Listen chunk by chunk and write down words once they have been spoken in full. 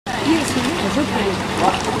okay.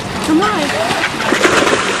 Come on.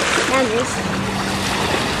 Nanny's.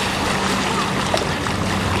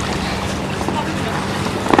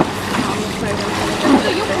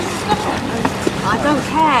 I don't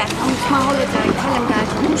care. I'm to my holiday. Tell him, Dad.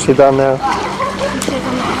 What's she done now? He says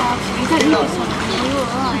I'm not allowed to. You don't need this on. You're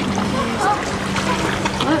alright.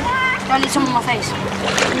 Look. Do I need some on my face?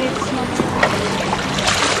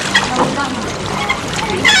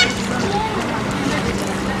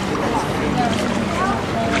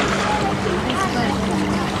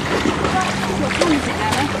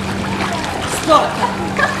 Stop.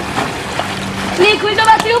 Nick, we go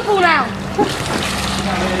back to your pool now.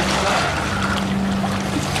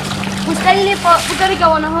 We're staying here for, we're going to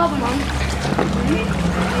go on a harbour, Mum.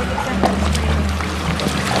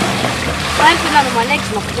 I ain't put none of my legs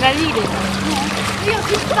off, did I need it? Yeah. You're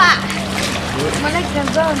too fat. My legs are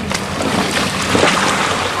burning.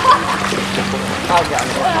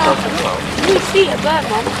 You see it burn,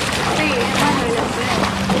 Mum. See it, it's a little bit.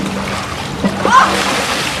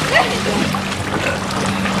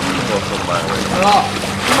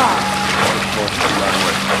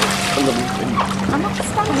 I'm not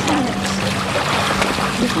standing it.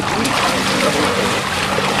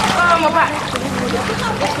 Oh, my back.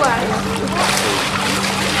 This way.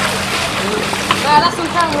 No, that's on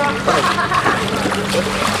camera.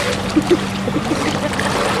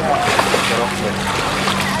 Get off me.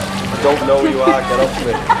 I don't know who you are, get off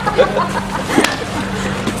me.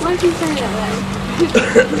 Why did you say that way?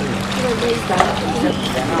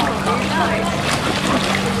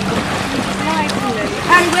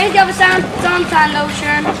 Harry, where's the other suntan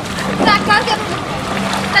lotion? Dad, can I get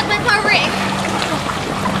that's my ring.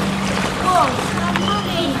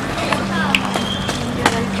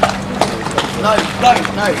 No,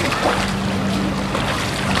 no.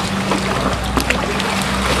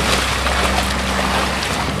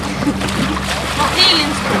 My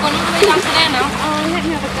feelings have gone all the way down to there now. Oh, let me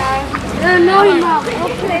have a go. No, Mum. Oh,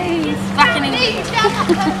 please. Back in England.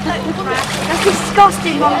 That's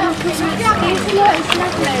disgusting, Mum. It's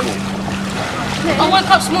lovely. I woke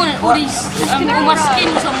up this morning, all these, all my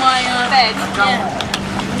skin's on my bed. Yeah.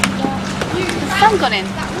 The sun got in?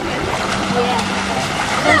 Yeah.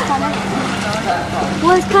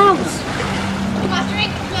 Where's Carl's?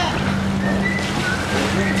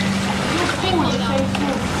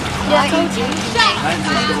 Yeah, I told you.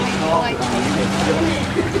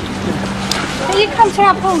 You come to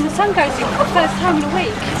our pool and the sun goes in for the first time in a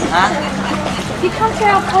week. Huh? You come to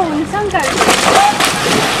our pool and the sun goes in.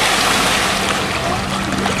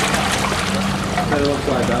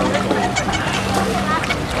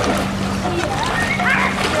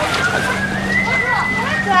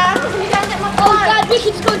 Oh, Dad,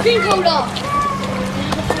 Ricky's got a drink holder.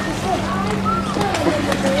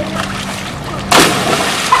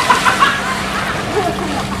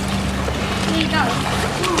 There you go.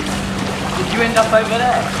 Did you end up over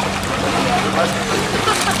there?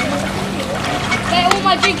 Get all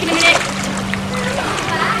my drink in a minute.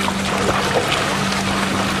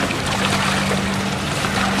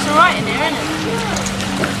 It's alright in there, isn't it?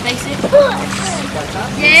 Basic.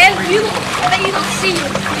 Yeah, I bet you don't see it.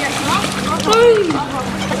 Boom!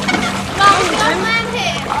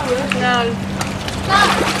 No.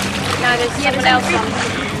 No, there's someone else on.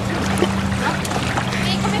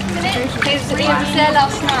 He was there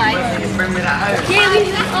last night. Bring me that home. Yeah, we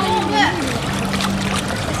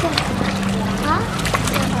Huh?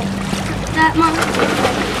 That Mum.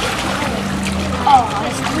 Oh,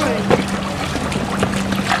 that's good.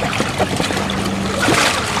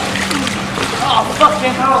 Oh,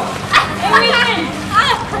 fucking hell!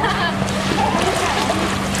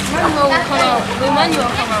 Manuel will come out. Manuel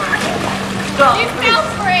will come out. Stop! You fell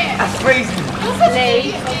for it! That's freezing!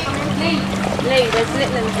 Lee, there's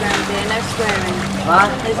Litlands around here, no swearing. Huh?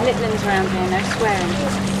 There's Litlands around here, no swearing.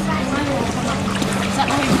 Is that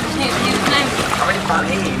what his name? I really can't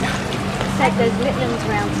hear you. Said there's Litlands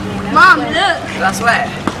around here, no Mum, swearing. look! That's where?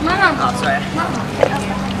 Mum! I swear.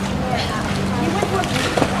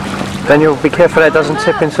 Daniel, be careful that doesn't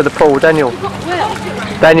tip into the pool. Daniel,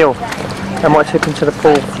 Daniel, that might tip into the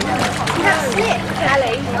pool.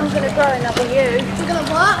 Ali, I'm going to grow another you. You're gonna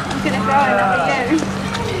what? I'm going to grow another you.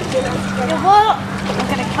 You're what? I'm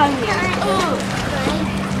going to comb you.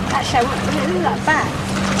 Actually, I want to look like back.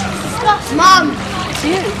 Mum! It's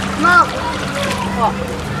you. Mum! What?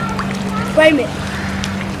 Frame it.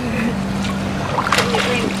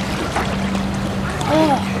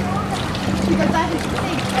 Oh.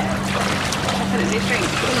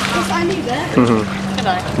 Yes, I need it. Mm-hmm. Can I?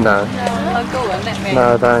 No. Oh, go on, let me.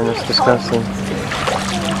 No, don't. It's disgusting.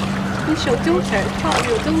 It's your daughter. It's part of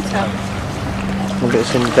your daughter. We'll get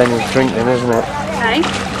this in Daniel's drink then, isn't it? Okay.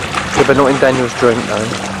 Yeah, but not in Daniel's drink though.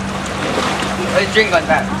 Let's drink like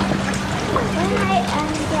that.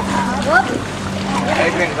 What?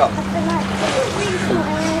 Let's drink up.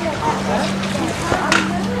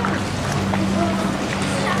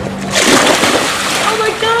 Oh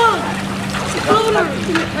my god!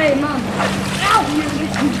 Wait, Mum. Ow!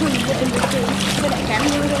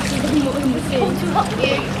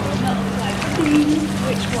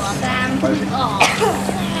 Which one? Sam. Oh,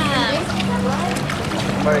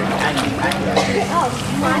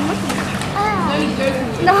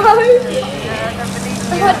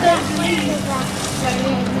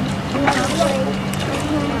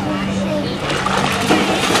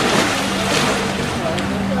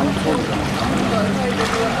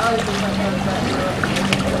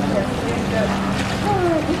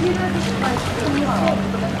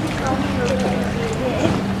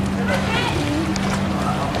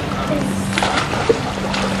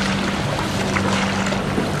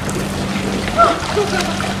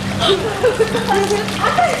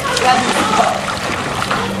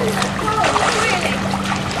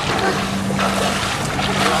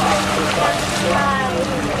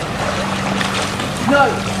 no.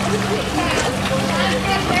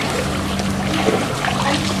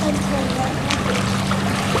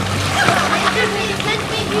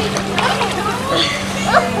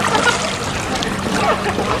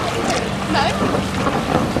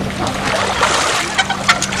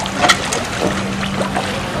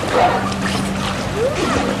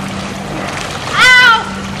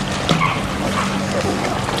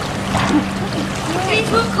 It's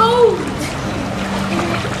not cold.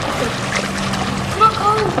 It's not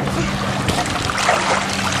cold.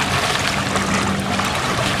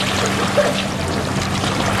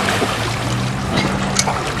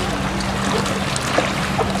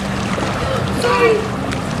 Sorry.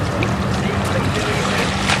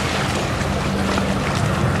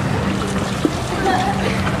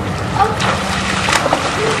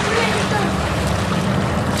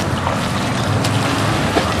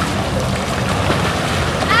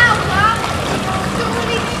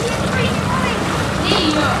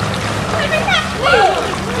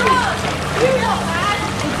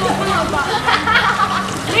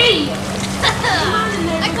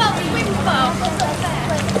 I got the windfall.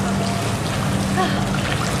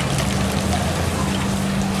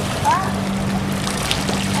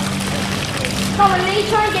 Come on, Lee,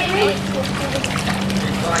 try and get me.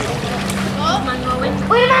 What? Man going.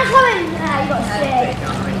 Wait, man's coming. Ah, you got sick.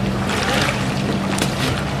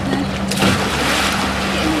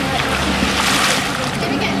 Did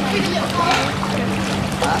we get through the little hole?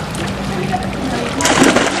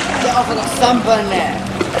 Get off, I got sunburn there.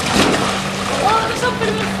 Oh, there's something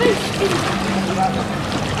in my face. It's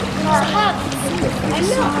a hat. I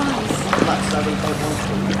know. That's so we don't want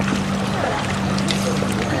to.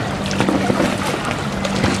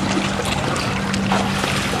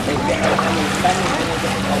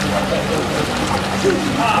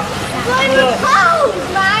 I'm cold,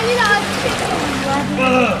 man. You know.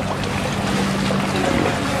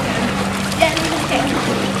 Yeah,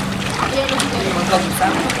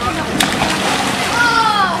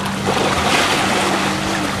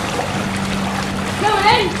 Come on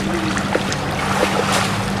in.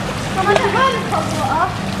 Come on, come on, cold water.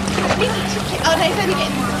 Oh, no, it's only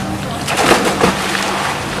getting...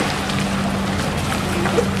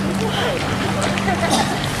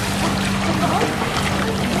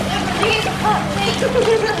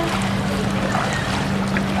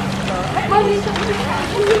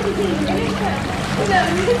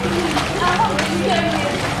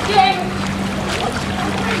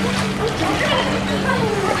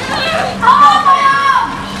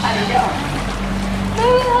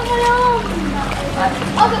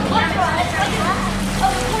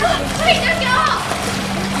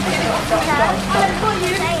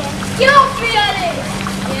 Get off me, Alice!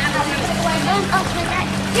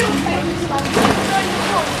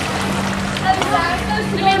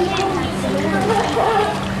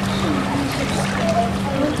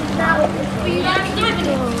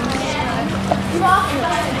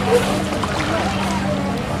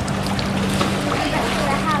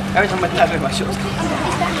 Every time I tap in my shorts.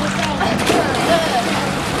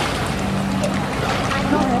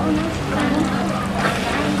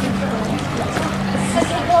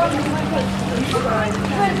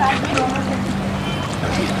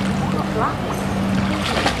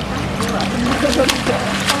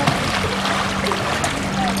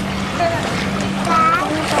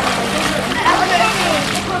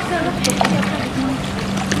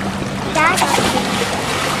 Dad,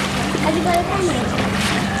 have you got a camera?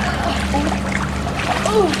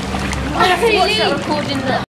 Oh, Watch that recording there.